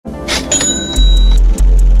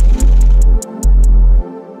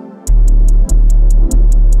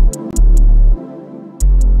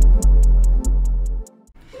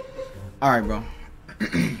Alright, bro.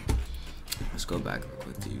 Let's go back real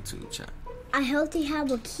quick to YouTube chat. I hope they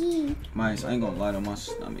have a key. Mice, I ain't gonna lie to my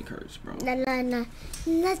stomach hurts, bro. No.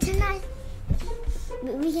 Let's turn ice.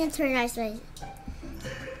 We can turn ice way.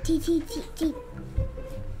 T.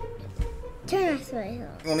 Turn ice way.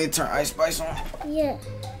 You want me to turn Ice Spice on? Yeah.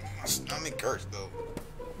 My stomach hurts, though.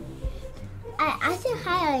 I said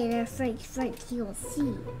highlighter Frank, you'll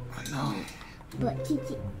see. I know. But T.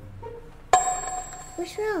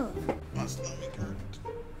 What's wrong? My stomach hurts.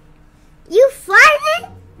 You farted?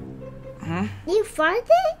 Huh? You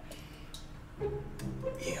farted?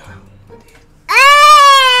 Yeah, I did.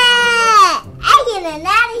 I'm getting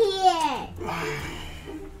out of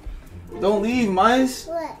here. Don't leave, Mice.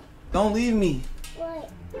 What? Don't leave me. What?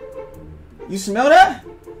 You smell that?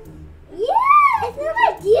 Yeah, it's not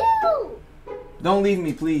like you. Don't leave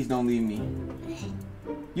me, please. Don't leave me.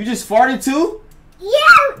 You just farted too?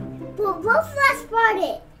 Yeah, but both of us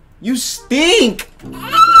farted. You stink.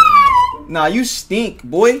 Nah, you stink,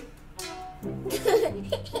 boy.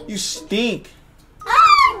 You stink.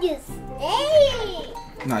 Oh, you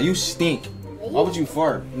stink. Nah, you stink. Why would you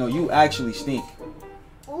fart? No, you actually stink.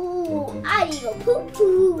 Ooh, I need to poop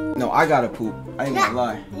poo. No, I gotta poop. I ain't gonna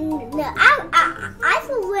lie. No, I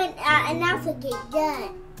for when and I forget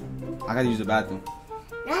done. I gotta use the bathroom.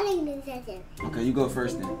 Not even a second. Okay, you go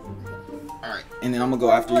first then. Alright, and then I'm gonna go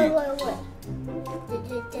after you. Wait.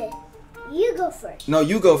 You go first. No,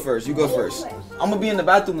 you go first. You go You first. first. I'm gonna be in the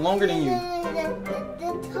bathroom longer than you.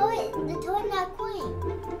 The toy not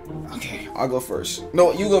clean. Okay, I'll go first.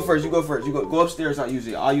 No, you go first. You go first. You go upstairs. I'll use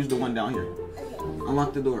it. I'll use the one down here. Okay.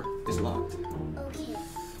 Unlock the door. It's locked. Okay.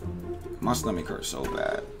 My stomach hurts so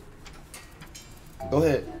bad. Go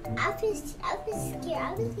ahead. I've been scared. I was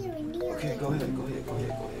scared of Okay, go ahead.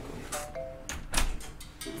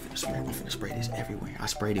 I'm finna spray this everywhere. I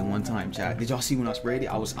sprayed it one time, chat. Did y'all see when I sprayed it?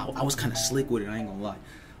 I was kind of slick with it. I ain't gonna lie.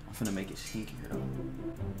 I'm finna make it stinkier though.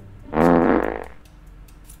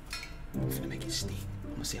 I'm finna make it stink.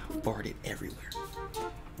 I'm gonna say I farted everywhere.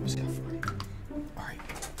 Alright,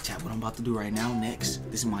 chat, what I'm about to do right now, this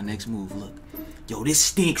is my next move, look. Yo, this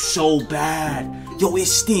stinks so bad. Yo, it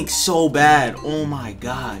stinks so bad. Oh my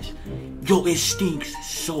gosh. Yo, it stinks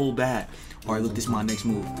so bad. Alright, look, this is my next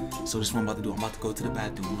move. So this is what I'm about to do. I'm about to go to the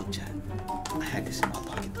bathroom. Look, chat. I had this in my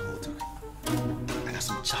pocket the whole time. I got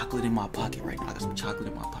some chocolate in my pocket right now.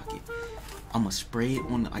 I'm gonna spray it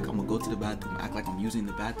on I'm gonna go to the bathroom, act like I'm using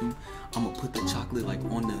the bathroom. I'm gonna put the chocolate like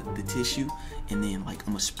on the tissue, and then like I'm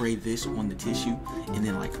gonna spray this on the tissue, and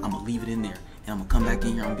then like I'm gonna leave it in there, and I'm gonna come back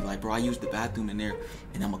in here. I'm gonna be like, bro, I used the bathroom in there,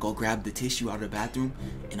 and I'm gonna go grab the tissue out of the bathroom,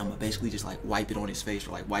 and I'm gonna basically just like wipe it on his face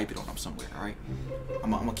or like wipe it on him somewhere. All right.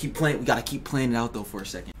 I'm gonna keep playing. We gotta keep playing it out though for a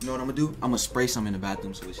second. You know what I'm gonna do? I'm gonna spray some in the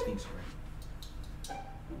bathroom so it stinks. Right?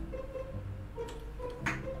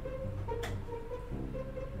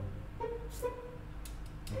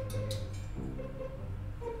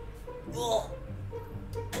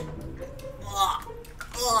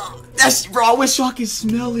 That's, bro, I wish y'all could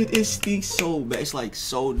smell it. It stinks so bad. It's like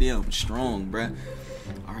so damn strong, bruh.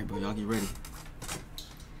 Alright, bro, y'all get ready.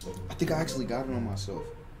 I think I actually got it on myself.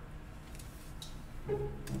 I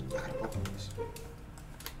gotta open this.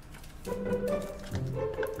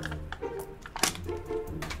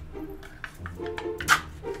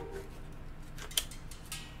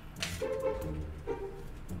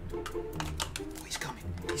 Oh, he's coming.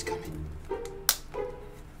 He's coming.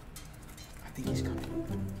 I think he's coming.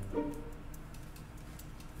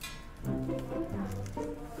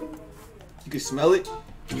 You can smell it?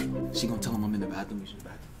 She gonna tell him I'm in the bathroom. Using the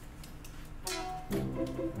bathroom.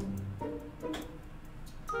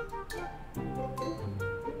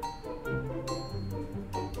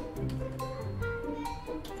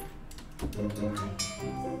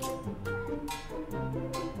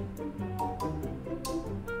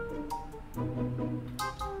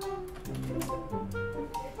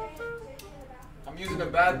 I'm using the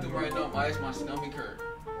bathroom right now. My stomach hurt.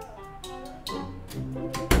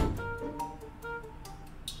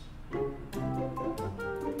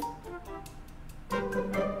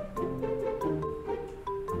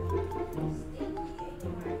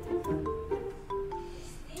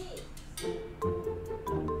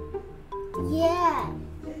 Yeah.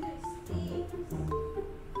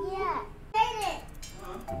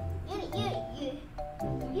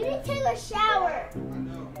 You didn't take a shower. I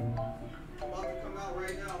know. I'm about to come out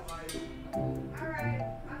right now, Mike. Alright.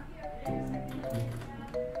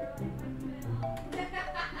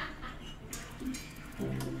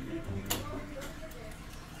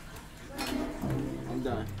 I'm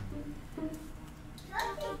done.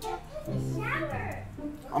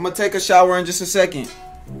 I'm gonna take a shower in just a second.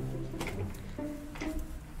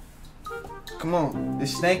 It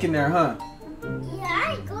stank in there, huh? Yeah,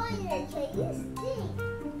 I ain't going there, Kay. You stink.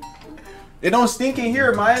 It don't stink in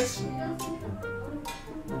here, Myers.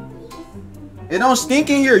 It don't stink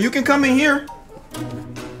in here. You can come in here.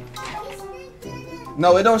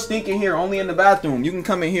 No, it don't stink in here. Only in the bathroom. You can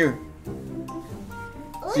come in here.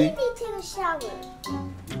 Oh, See? you need to take a shower.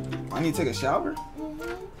 I need to take a shower?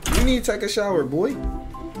 You need to take a shower, boy.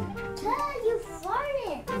 Dad, you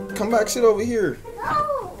farted. Come back, sit over here.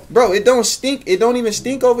 No. Bro, it don't stink. It don't even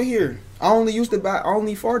stink over here. I only used the I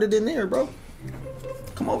only farted in there, bro.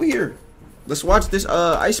 Come over here. Let's watch this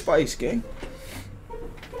Ice Spice, gang.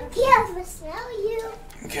 Yeah, I smell you.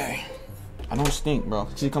 Okay. I don't stink, bro.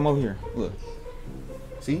 See, come over here. Look.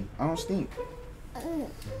 See? I don't stink.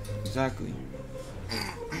 Exactly.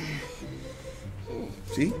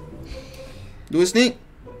 See? Do it stink?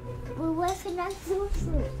 Well, what if not do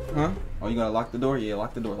fruit? Huh? Oh, you gotta lock the door? Yeah,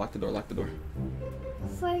 lock the door, lock the door, lock the door.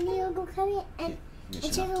 For Neil go come in and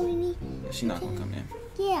check on me. Yeah, she's not gonna come in.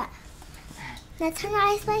 Yeah. Now turn the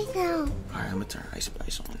Ice Spice now. Alright, I'm gonna turn Ice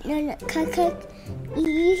Spice on. No, you can turn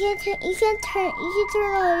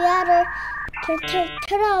on water.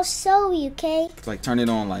 Turn on soapy, okay? Like turn it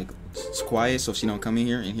on like it's quiet so she don't come in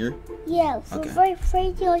here. Yeah, so Okay.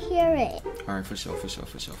 afraid you'll hear it. Alright, for sure.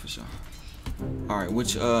 Alright,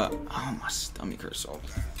 which oh my stomach hurts so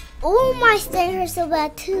bad. Oh, my stomach hurts so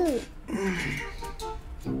bad too.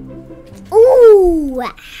 Ooh.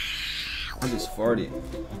 I just farted.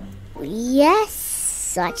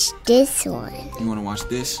 Yes, watch this one. You wanna watch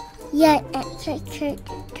this? Yeah,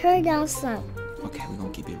 turn down some. Okay, we're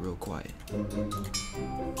gonna keep it real quiet.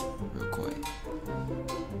 Real quiet.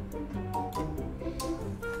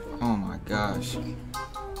 Oh my gosh.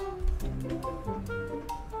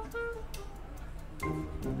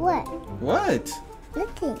 What? What?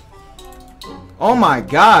 Nothing. Oh my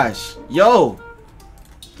gosh. Yo.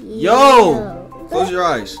 Close your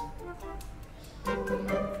eyes.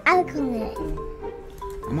 I'll come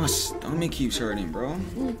in. My stomach keeps hurting, bro.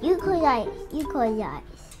 You close your eyes. You close your eyes.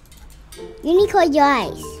 You need to close your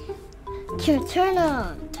eyes. Turn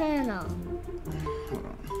on. Turn on. Hold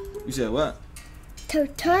on. You said what? Turn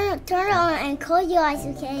on and close your eyes,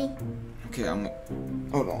 okay? Okay,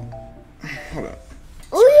 hold on. Hold on.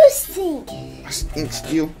 Oh, you stink. I stink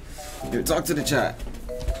still. Here, talk to the chat.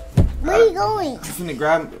 Where are you going? I'm finna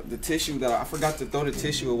grab the tissue that I forgot to throw the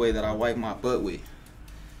tissue away that I wiped my butt with.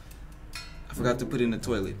 I forgot to put it in the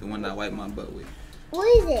toilet, the one that I wiped my butt with. What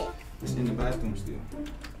is it? It's in the bathroom still.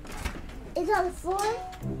 It's on the floor?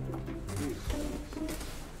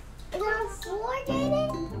 It's on the floor, Jaden?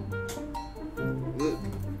 Look.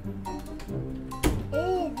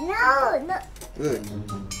 No. Look.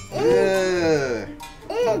 Yeah.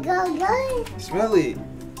 Go. Smell it.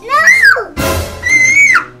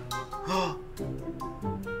 No!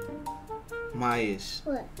 Myers.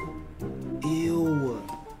 What? Ew.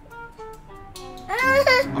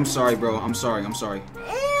 I'm sorry, bro. I'm sorry. Ew.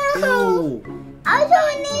 Ew. I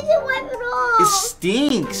don't need to wipe it off. It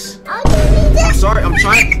stinks. I don't need to. I'm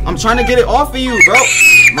sorry. I'm trying to get it off of you, bro.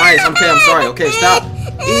 Myers, okay, I'm sorry. Okay, stop.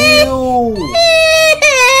 Ew.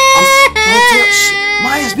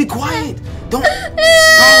 Myers, be quiet. Don't. No.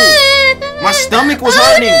 My stomach was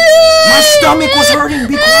hurting. My stomach was hurting.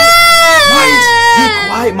 Be quiet. Myers, be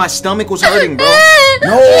quiet. My stomach was hurting, bro.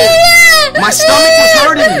 No. My stomach was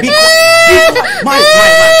hurting. Be quiet. Myers,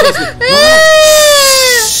 seriously. No.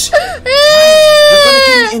 Shh. You're gonna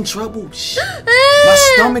get me in trouble. Shh. My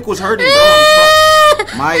stomach was hurting, bro. I'm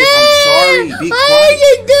sorry. Myers, I'm sorry. Be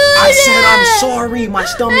quiet. I said I'm sorry. My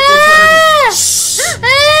stomach was hurting. Shh.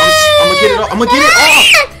 I'm gonna get it off. I'm gonna get it off.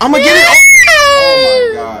 I'm gonna get it off. Oh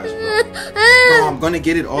my gosh, bro. I'm gonna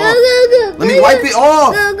get it off. Go. Let me wipe it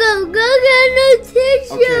off. Go get no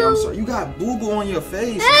tissue. Okay, I'm sorry. You got boo-boo on your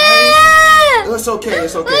face, Myers. It's okay.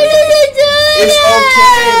 It's okay. What did you do? It's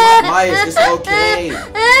okay, Myers. It's okay.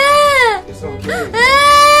 It's okay.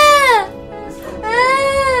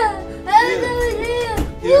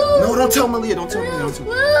 Here. No, don't tell Malia. Don't tell Malia.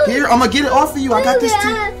 Here, I'm gonna get it off of you. I got this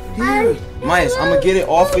too. Here, Myers, I'm gonna get it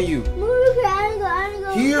off of you.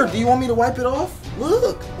 Here, do you want me to wipe it off?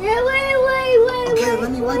 Look. Wait. Okay,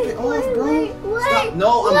 let me wipe it off, bro. Stop.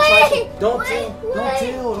 No, I'm trying to. Don't tell.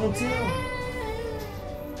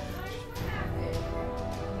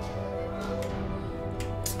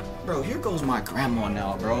 Bro, here goes my grandma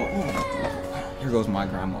now, bro. Here goes my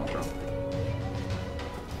grandma, bro.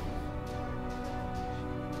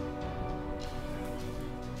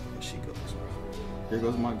 Here she goes, bro. Here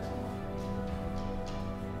goes my grandma.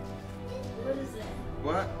 What is that?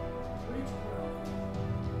 What?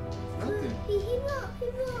 Nothing. He will.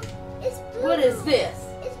 It's blue. What is this?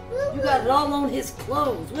 It's boo-boo. You got it all on his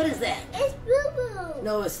clothes. What is that? It's boo-boo.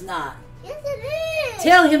 No, it's not. Yes, it is.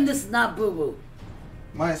 Tell him this is not boo-boo.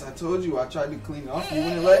 Mice, I told you I tried to clean it off. You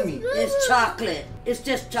wouldn't let me. It's chocolate. It's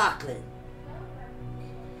just chocolate.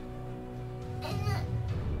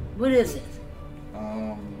 What is it?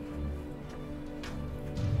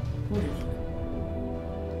 What is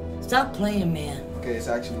it? Stop playing, man. Okay, it's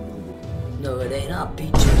actually boo boo. No, it ain't. I'll beat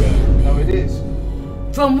you down, man. No, it is.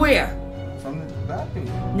 From where? From the bathroom.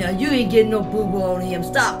 Now, you ain't getting no boo-boo on him.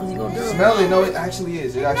 Stop, because he gonna do it. Smell it. No, it actually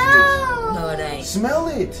is. It actually No, it ain't. is. Smell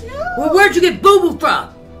it. Well, where'd you get boo-boo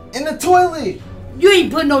from? In the toilet. You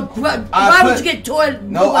ain't put no... Why would you get toilet...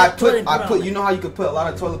 No, I put, on you know how you could put a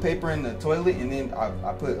lot of toilet paper in the toilet, and then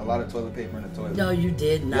I put a lot of toilet paper in the toilet. No, you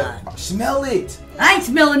did not. Yep. Smell it. I ain't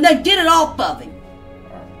smelling nothing. Get it off of him.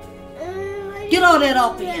 Get all that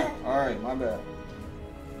off of him. All right, my bad.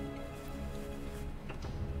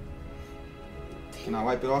 Can I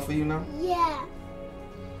wipe it off for you now? Yeah.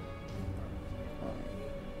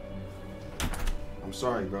 I'm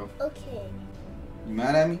sorry, bro. Okay. You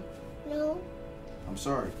mad at me? No. I'm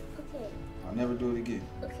sorry. Okay. I'll never do it again.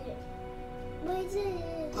 Okay. What is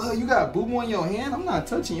it? You got boo boo on your hand? I'm not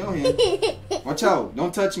touching your hand. Watch out.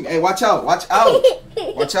 Don't touch me. Hey, watch out. Watch out.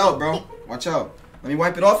 Watch out, bro. Watch out. Let me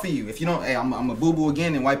wipe it off for you. If you don't, hey, I'm a boo boo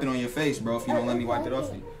again and wipe it on your face, bro. If you don't let me wipe it off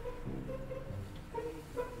for you.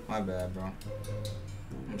 My bad, bro.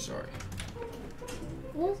 I'm sorry.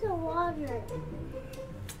 Where's the water?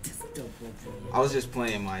 I was just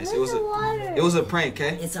playing, Mice. Where's the water? It was a prank,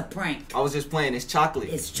 okay? It's a prank. I was just playing. It's chocolate.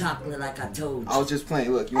 It's chocolate, like I told you. I was just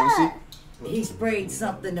playing. Look, you want to see? He sprayed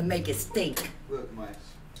something to make it stink. Look, Mice.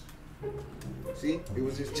 See? It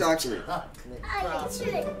was just chocolate. You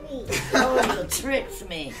tricked me. Oh, you tricked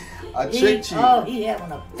me. I tricked you. Oh, he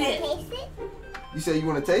having a fit. Taste it? You say you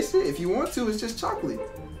want to taste it? If you want to, it's just chocolate.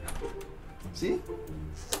 See?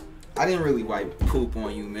 I didn't really wipe poop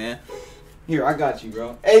on you, man. Here, I got you,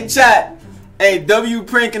 bro. Hey, chat. Hey, W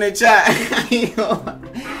prank in the chat. You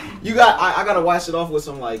got. I gotta wash it off with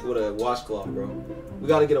some with a washcloth, bro. We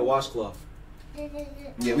gotta get a washcloth.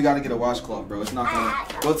 Yeah, we gotta get a washcloth, bro. It's not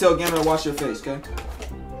gonna. Go tell Ganna to wash your face, okay?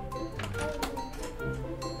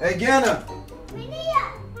 Hey, Ganna.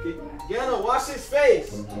 Ganna, wash his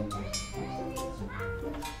face.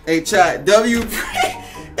 Hey, chat.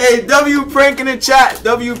 Hey, W prank in the chat.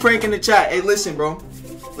 W prank in the chat. Hey, listen, bro.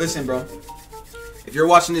 Listen, bro. If you're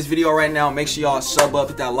watching this video right now, make sure y'all sub up,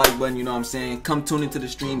 hit that like button, you know what I'm saying? Come tune into the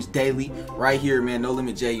streams daily, right here, man.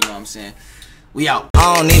 NoLimitJay, you know what I'm saying? We out.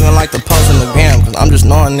 I don't even like to post on the gram, cause I'm just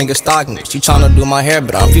knowing niggas stalking it. She tryna do my hair,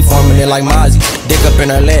 but I'm reforming it like Mozzie. Dick up in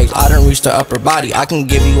her legs, I done reached her upper body. I can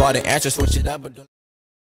give you all the answers, switch it up, but